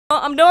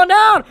I'm going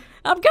down!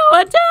 I'm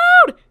going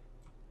down!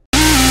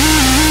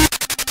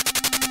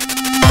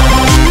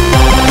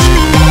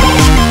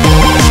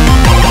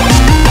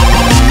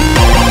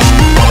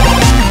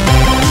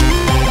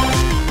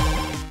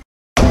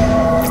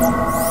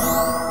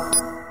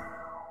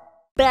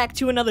 Back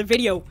to another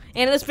video,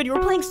 and in this video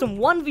we're playing some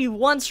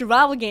 1v1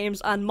 survival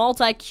games on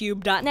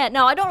multicube.net.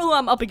 Now I don't know who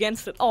I'm up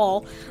against at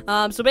all,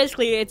 so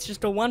basically it's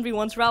just a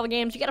 1v1 survival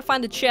games. You gotta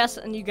find the chests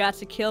and you got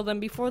to kill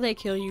them before they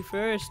kill you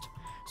first.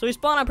 So we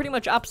spawn on pretty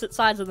much opposite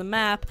sides of the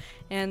map,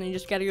 and you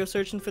just gotta go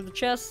searching for the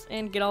chests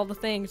and get all the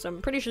things.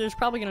 I'm pretty sure there's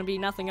probably gonna be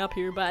nothing up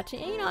here, but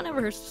you know, it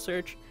never hurts to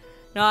search.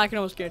 No, I can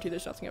almost guarantee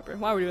there's nothing up here.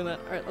 Why are we doing that?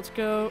 Alright, let's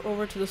go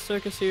over to the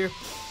circus here.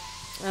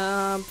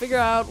 Figure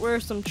out where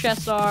some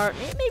chests are.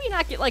 Maybe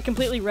not get like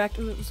completely wrecked.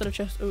 Ooh, is that a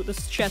chest? Oh, this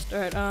is a chest.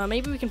 Alright,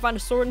 maybe we can find a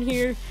sword in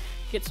here.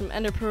 Get some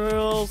ender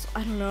pearls.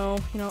 I don't know,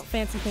 you know,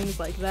 fancy things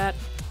like that.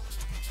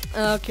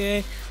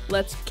 Okay,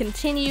 let's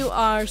continue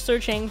our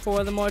searching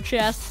for the more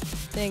chests.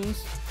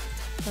 Things.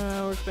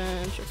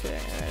 Workbench. Okay,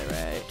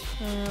 alright.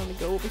 Let me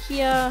go over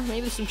here.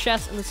 Maybe there's some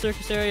chests in the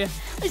circus area.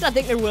 At least I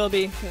think there will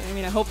be. I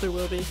mean, I hope there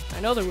will be.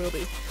 I know there will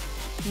be.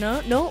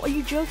 No, are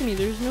you joking me?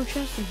 There's no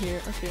chest in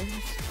here. Okay.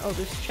 Oh,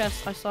 there's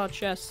chests. I saw a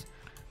chest.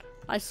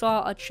 I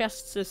saw a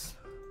chest, sis.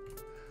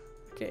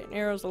 Okay, an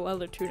arrow's a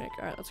leather tunic.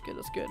 Alright, that's good,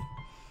 that's good.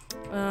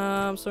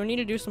 So we need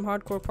to do some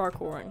hardcore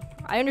parkouring.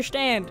 I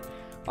understand.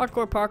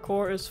 Hardcore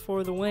parkour is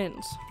for the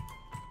wins.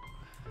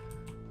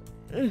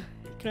 Can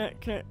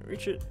I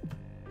reach it?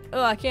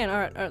 Oh, I can.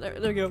 Alright, there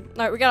we go.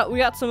 Alright, we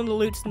got some of the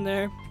loots in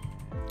there.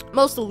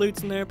 Most of the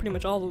loot's in there, pretty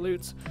much all the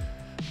loots.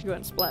 Go ahead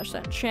and splash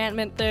that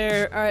enchantment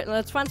there. Alright,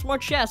 let's find some more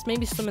chests.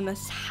 Maybe some in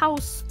this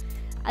house.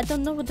 I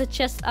don't know what the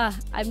chests are.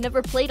 I've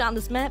never played on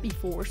this map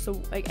before, so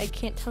I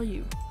can't tell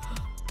you.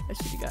 I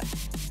see the guy.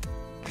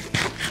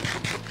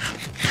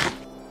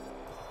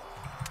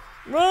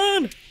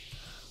 Run!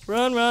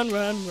 Run, run,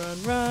 run,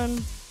 run,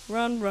 run.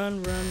 Run,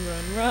 run, run,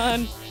 run,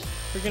 run.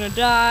 We're gonna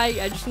die.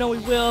 I just know we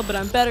will, but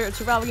I'm better at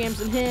survival games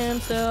than him,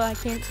 so I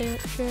can't say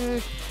it for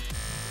sure.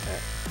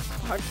 Alright,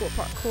 hardcore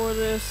parkour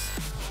this.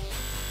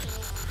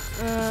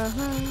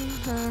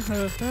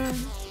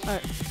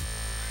 Alright.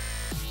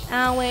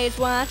 Always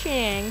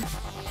watching.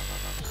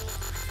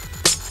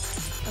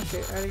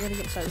 Okay, alright, I gotta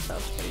get inside this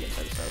house.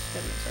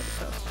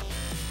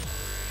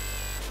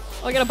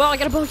 Oh, I got a bow,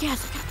 yes,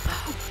 I got a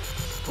bow.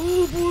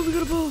 Oh boy, we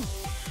got a bow.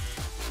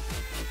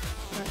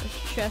 Alright, there's a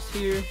chest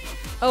here.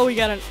 Oh, we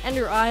got an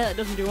ender eye that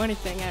doesn't do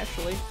anything,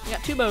 actually. We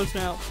got two bows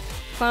now.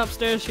 Climb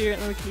upstairs here,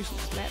 and then we can do some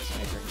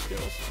sniping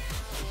skills.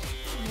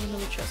 Oh,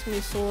 another chest, give me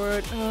a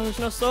sword. Oh, there's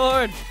no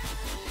sword.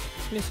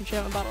 Miss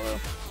enchantment bottle though.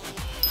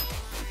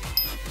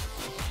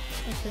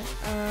 Okay.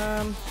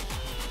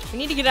 We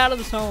need to get out of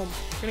this home.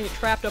 We're gonna get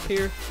trapped up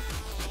here.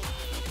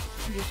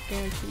 I just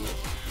guarantee it.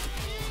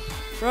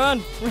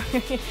 Run!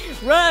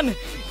 Run!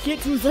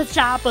 Get to the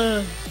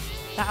chopper!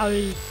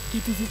 Sorry,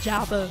 get to the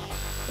chopper.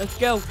 Let's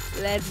go.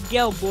 Let's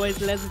go, boys.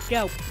 Let's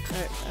go.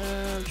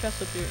 Alright,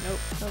 chest up here. Nope.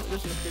 Nope,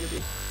 there's nothing to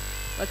be.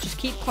 Let's just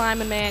keep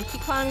climbing, man.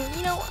 Keep climbing.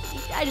 You know,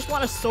 I just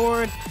want a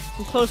sword,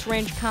 some close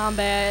range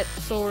combat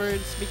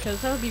swords,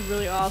 because that would be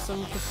really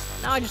awesome. Because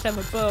now I just have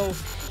a bow,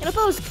 and a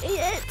bow's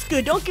it's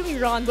good. Don't get me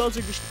wrong, bows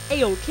are just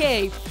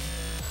a-okay.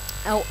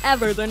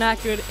 However, they're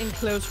not good in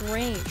close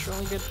range. They're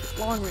only good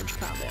for long range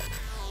combat.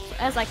 So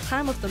as I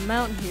climb up the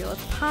mountain here,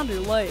 let's ponder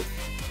life.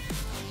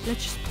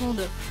 Let's just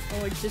ponder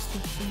our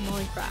existence in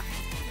Minecraft.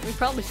 We'd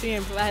probably see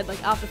him if I had like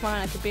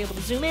Optifine. I could be able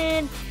to zoom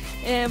in,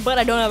 but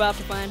I don't have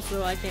Optifine,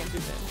 so I can't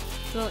zoom in.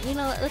 So, you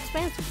know, that's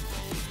fancy.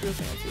 It's real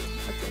fancy.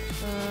 Okay,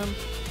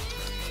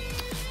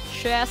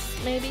 chest,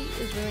 maybe?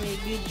 Is there any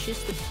good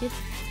chest to kiss?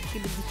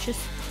 Give it the chest.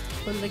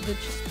 What like the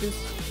chest is?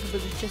 Give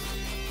it the chest.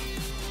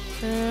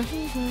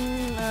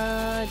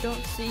 I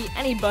don't see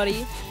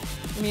anybody.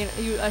 I mean,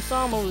 I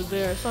saw him over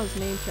there. I saw his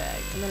name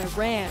tag, and then I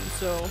ran,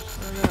 so, I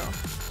don't know.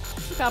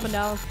 Keep hopping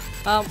down.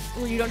 Well,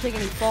 you don't take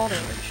any fall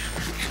damage.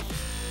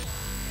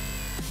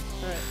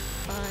 Alright,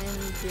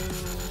 finding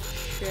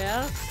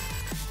chest.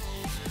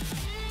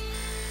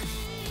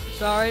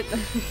 Sorry.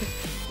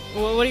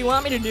 Well, what do you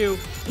want me to do?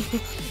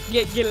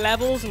 get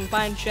levels and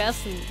find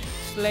chests and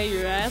slay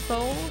your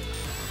asshole?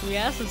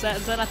 Yes, is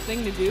that a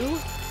thing to do?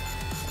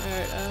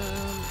 Alright,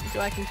 do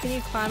I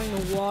continue climbing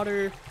the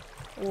water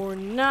or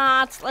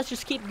not? Let's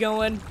just keep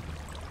going.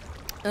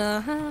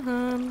 Let's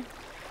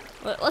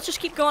just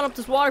keep going up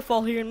this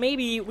waterfall here, and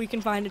maybe we can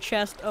find a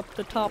chest up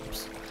the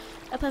tops.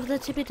 Up the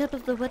tippy top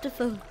of the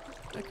waterfall.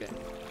 Okay.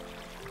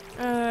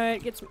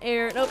 Alright, get some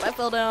air. Nope, I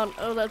fell down.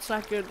 Oh, that's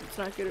not good. It's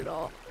not good at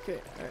all. Okay,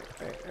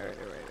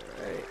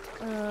 alright.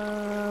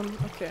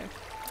 Okay.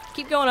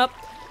 Keep going up.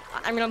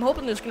 I mean, I'm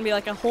hoping there's gonna be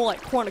like a whole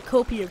like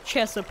cornucopia of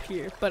chests up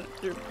here, but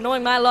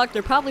knowing my luck,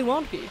 there probably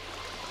won't be.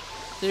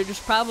 There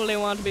just probably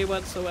won't be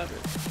whatsoever.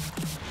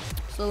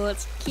 So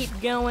let's keep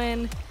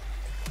going.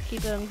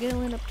 Keep on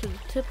going up to the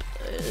tip.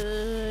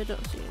 I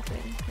don't see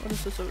anything. What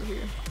is this over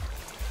here?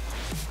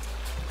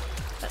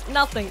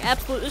 Nothing.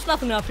 Absolutely. There's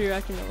nothing up here.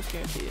 I can almost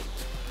guarantee it.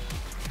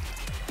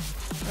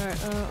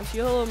 Alright, let's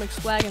YOLO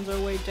McSwaggins our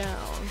way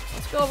down.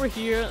 Let's go over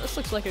here. This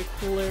looks like a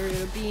cool area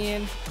to be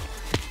in.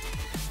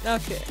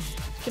 Okay.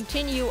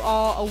 Continue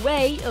all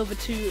away over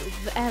to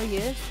the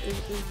areas.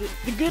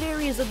 The good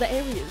areas of the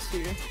areas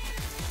here.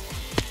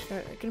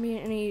 Alright, gonna be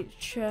any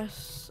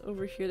chests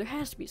over here? There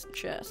has to be some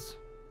chests.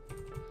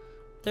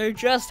 There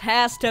just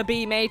has to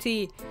be,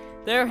 matey.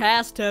 There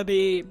has to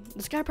be.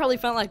 This guy probably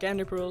found like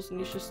ender pearls and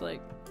he's just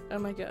like, oh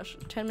my gosh,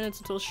 10 minutes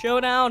until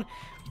showdown.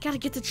 We gotta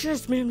get the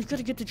chest, man. We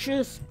gotta get the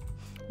chest.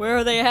 Where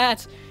are they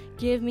at?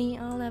 Give me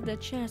all of the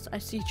chest. I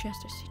see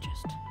chest. I see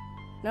chest.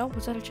 No?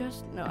 Was that a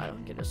chest? No, I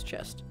don't get his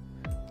chest.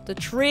 The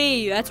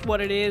tree. That's what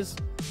it is.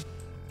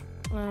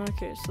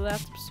 Okay, so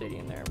that's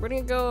obsidian there. We're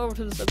gonna go over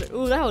to this other.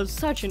 Ooh, that was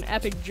such an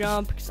epic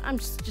jump. Because I'm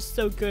just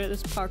so good at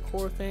this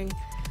parkour thing.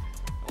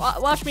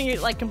 Watch me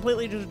like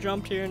completely just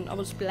jumped here and I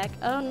was be like,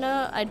 oh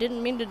no, I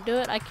didn't mean to do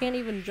it. I can't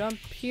even jump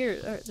here.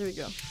 Alright, there we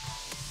go.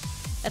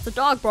 That's a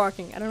dog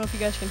barking. I don't know if you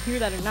guys can hear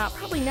that or not.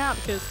 Probably not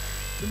because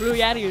the Blue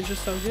Yeti is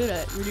just so good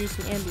at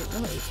reducing ambient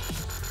noise.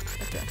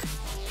 Okay.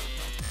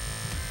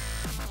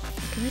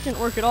 Okay, that didn't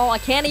work at all. I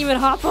can't even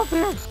hop up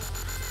here.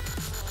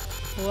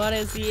 What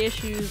is the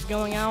issues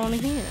going on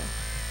here?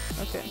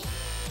 Okay.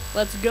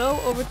 Let's go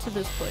over to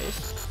this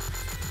place.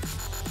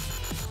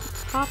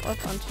 Let's hop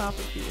up on top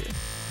of here.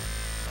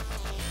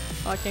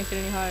 Oh, I can't get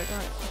any higher.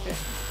 Alright, okay.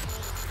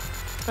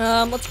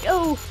 Let's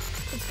go!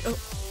 Let's go.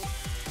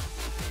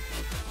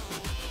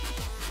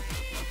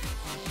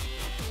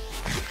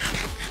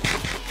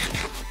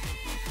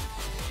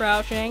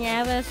 Crouching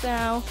ever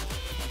so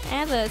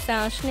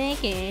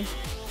sneaky.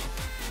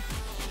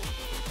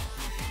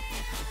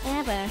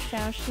 Ever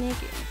so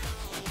sneaky.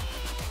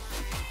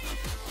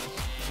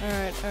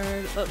 Alright,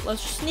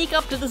 let's sneak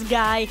up to this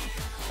guy.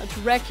 Let's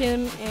wreck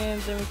him,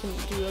 and then we can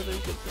do other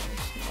good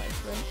things in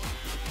life, right?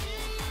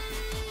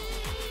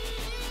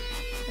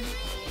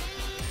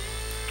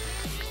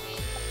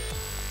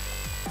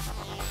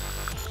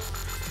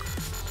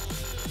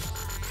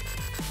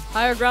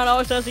 Higher ground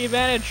always has the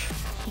advantage.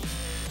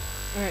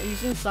 Alright,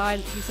 he's inside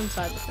the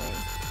thing.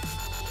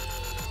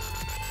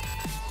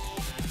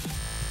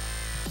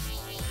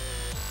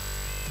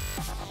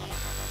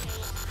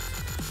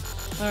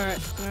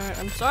 Alright,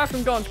 I'm sorry if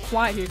I'm going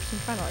quiet here because I'm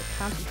trying to like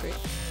concentrate.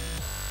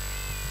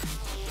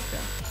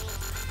 Okay.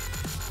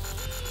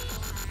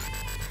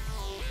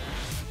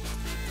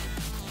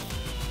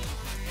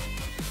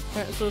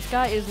 Alright, so this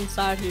guy is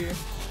inside here.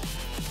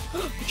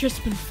 The chest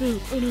has been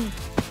filled. Oh no.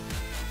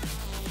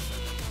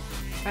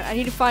 Alright, I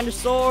need to find a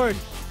sword.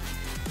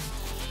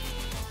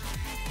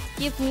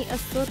 Give me a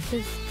sword,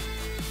 please.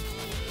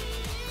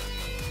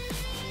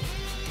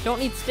 Don't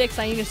need sticks,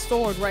 I need a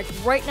sword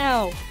right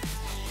now.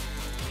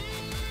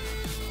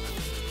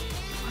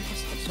 Oh, I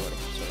guess a sword.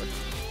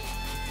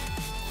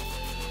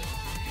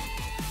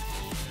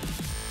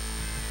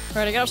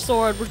 Alright, I got a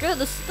sword. We're good.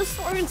 This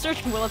sword in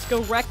searching. Well, let's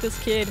go wreck this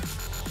kid.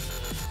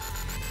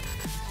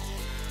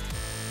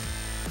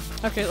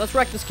 Okay, let's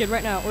wreck this kid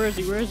right now. Where is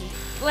he?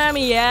 Let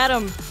me at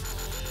him.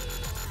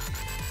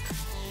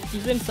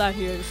 He's inside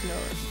here, I just know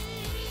it.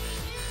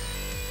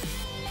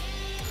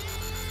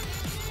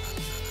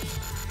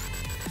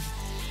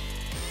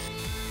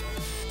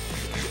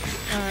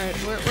 Alright,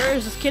 where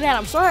is this kid at?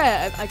 I'm sorry,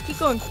 I keep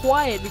going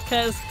quiet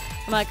because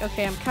I'm like,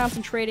 okay, I'm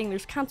concentrating.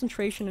 There's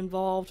concentration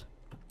involved.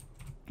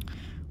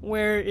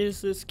 Where is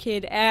this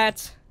kid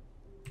at?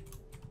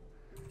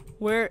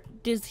 Where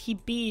does he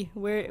be?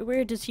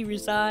 Where does he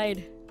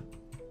reside?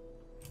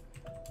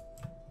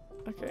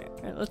 Okay,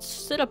 alright, let's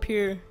sit up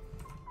here.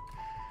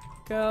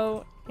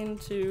 Go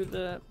into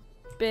the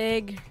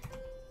big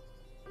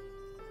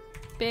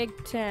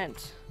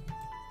tent.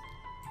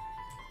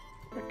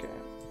 Okay.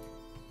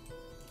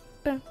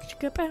 Go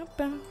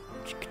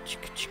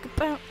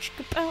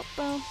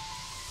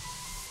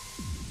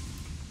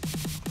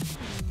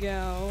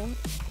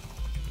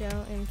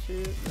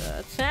into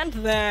the tent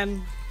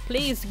then.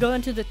 Please go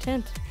into the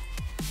tent.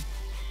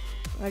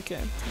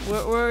 Okay.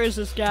 Where is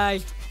this guy?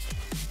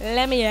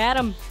 Let me at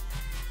him.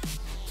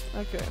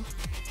 Okay.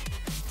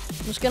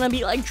 I'm just gonna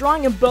be like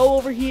drawing a bow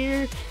over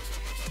here.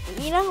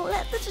 You know,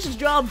 let's just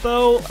draw a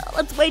bow.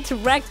 Let's wait to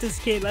wreck this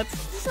kid. Let's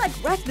just like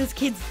wreck this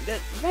kid's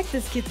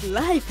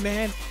life,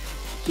 man.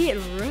 Get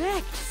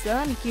wrecked,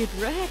 son. Get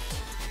wrecked.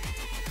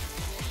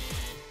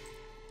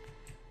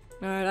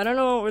 Alright, I don't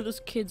know where this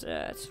kid's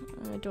at.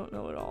 I don't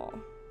know at all.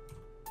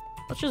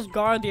 Let's just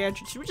guard the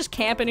entrance. We're just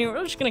camping here.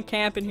 We're just gonna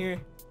camp in here.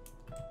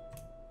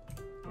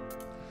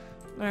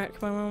 Alright,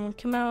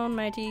 come on,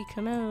 mighty,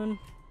 come on.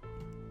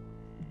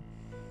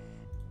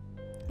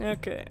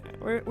 Okay,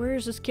 where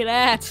is this kid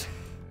at?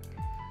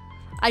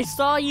 I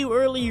saw you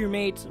earlier,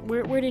 mate.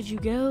 Where did you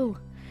go?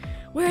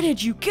 Where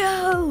did you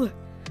go?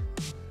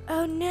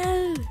 Oh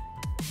no!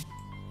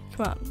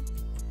 Come on.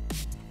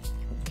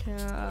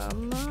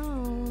 Come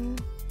on.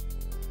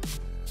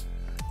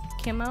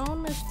 Come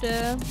on,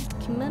 mister.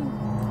 Come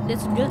on.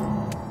 Let's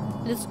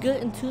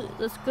go to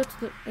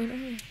the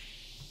area.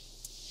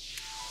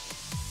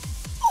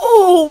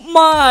 Oh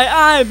my!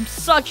 I'm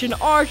such an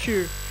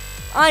archer.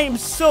 I am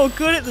so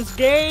good at this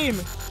game.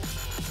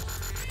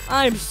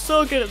 I'm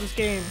so good at this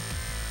game.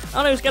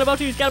 Oh no, he's got about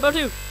to, he's got about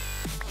to. We're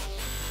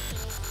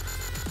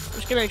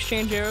just gonna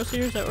exchange arrows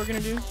here, is that what we're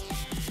gonna do?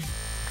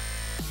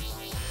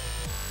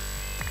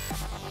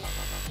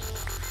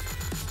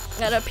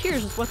 That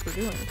appears is what we're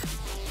doing.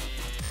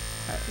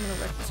 Alright, I'm gonna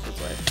wreck this kid's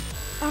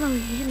life. Oh no,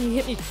 he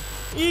hit me.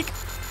 Eek!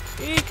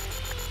 Eek!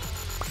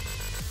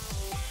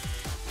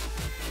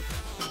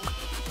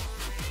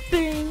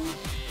 Bing!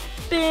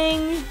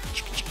 Bing!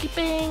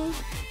 Bing!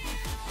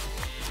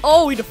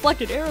 Oh, he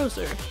deflected arrows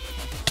there.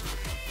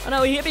 Oh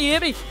no, he hit me,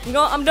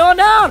 I'm going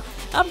down!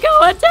 I'm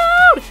going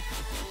down!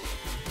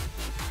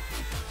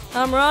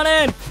 I'm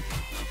running!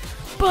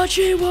 But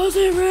she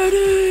wasn't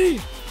ready!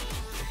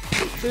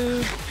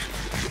 Dude.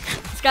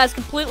 This guy's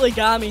completely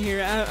got me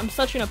here. I'm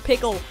such in a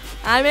pickle.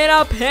 I'm in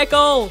a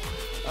pickle!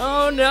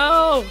 Oh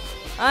no!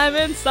 I'm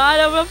inside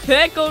of a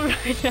pickle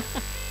right now.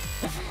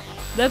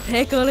 The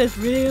pickle is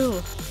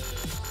real.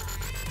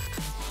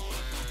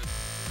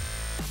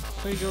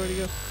 Where'd he go? Where'd he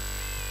go?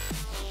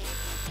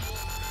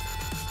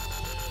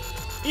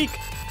 Eek!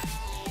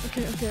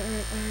 Okay,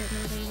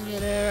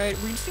 alright.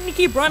 We're just gonna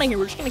keep running here.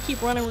 We're just gonna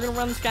keep running. We're gonna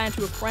run this guy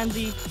into a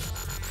frenzy.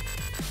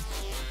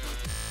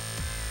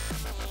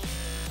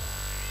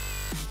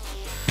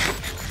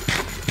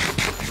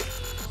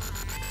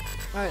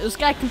 Alright, this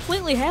guy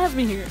completely has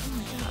me here. Oh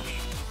my gosh.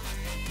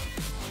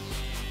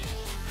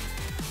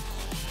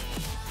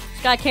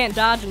 This guy can't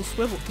dodge and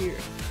swivel here.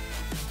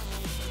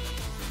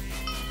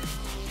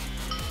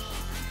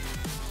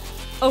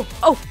 Oh,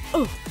 oh,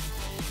 oh!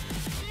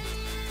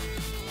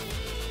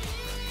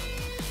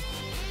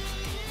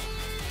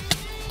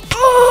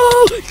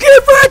 Oh!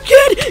 Get front,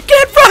 kid!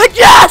 Get front!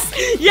 Yes!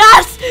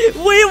 Yes!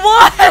 We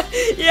won!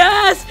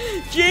 Yes!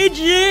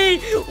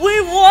 GG!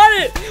 We won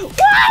it!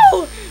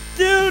 Wow!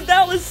 Dude,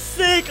 that was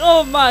sick!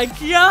 Oh my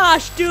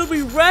gosh, dude,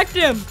 we wrecked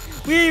him!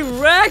 We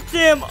wrecked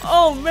him!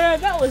 Oh man,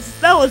 that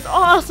was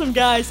awesome,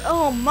 guys!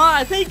 Oh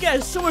my, thank you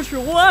guys so much for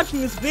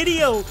watching this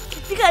video!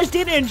 If you guys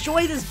did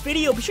enjoy this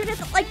video, be sure to hit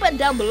the like button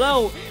down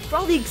below for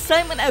all the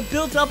excitement I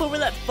built up over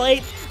that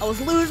fight. I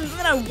was losing, and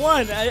then I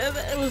won.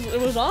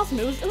 It was awesome.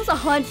 It was a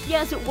hunt,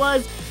 yes it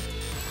was,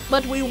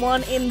 but we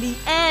won in the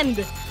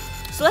end.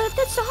 So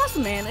that's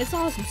awesome, man. It's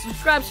awesome.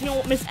 Subscribe so you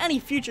don't miss any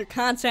future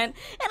content,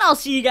 and I'll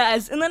see you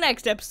guys in the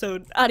next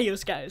episode.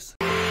 Adios, guys.